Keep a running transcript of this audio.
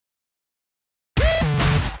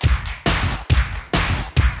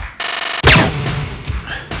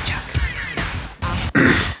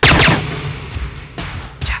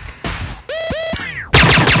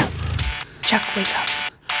Chuck, wake up.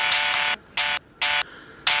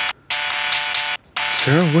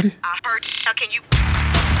 Sarah, what are you... I heard Chuck, can you...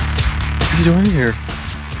 What are you doing here?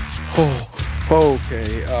 Oh,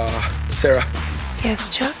 okay. Sarah.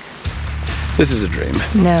 Yes, Chuck? This is a dream.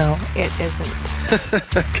 No, it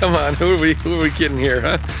isn't. Come on, who are we kidding here,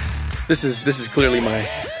 huh? This is clearly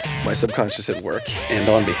my subconscious at work, and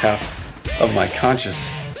on behalf of my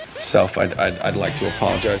conscious self, I'd like to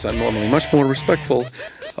apologize. I'm normally much more respectful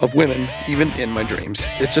of women, even in my dreams.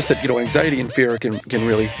 It's just that, anxiety and fear can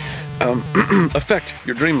really affect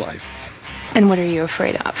your dream life. And what are you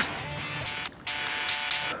afraid of?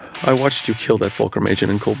 I watched you kill that Fulcrum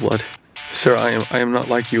agent in cold blood. Sarah, I am not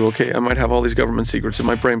like you, okay? I might have all these government secrets in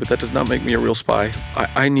my brain, but that does not make me a real spy.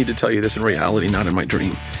 I need to tell you this in reality, not in my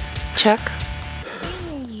dream. Chuck?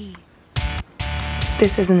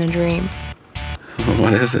 This isn't a dream.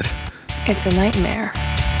 What is it? It's a nightmare.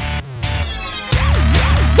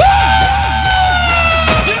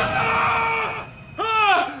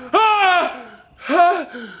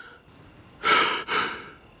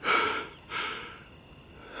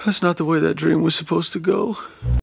 That's not the way that dream was supposed to go.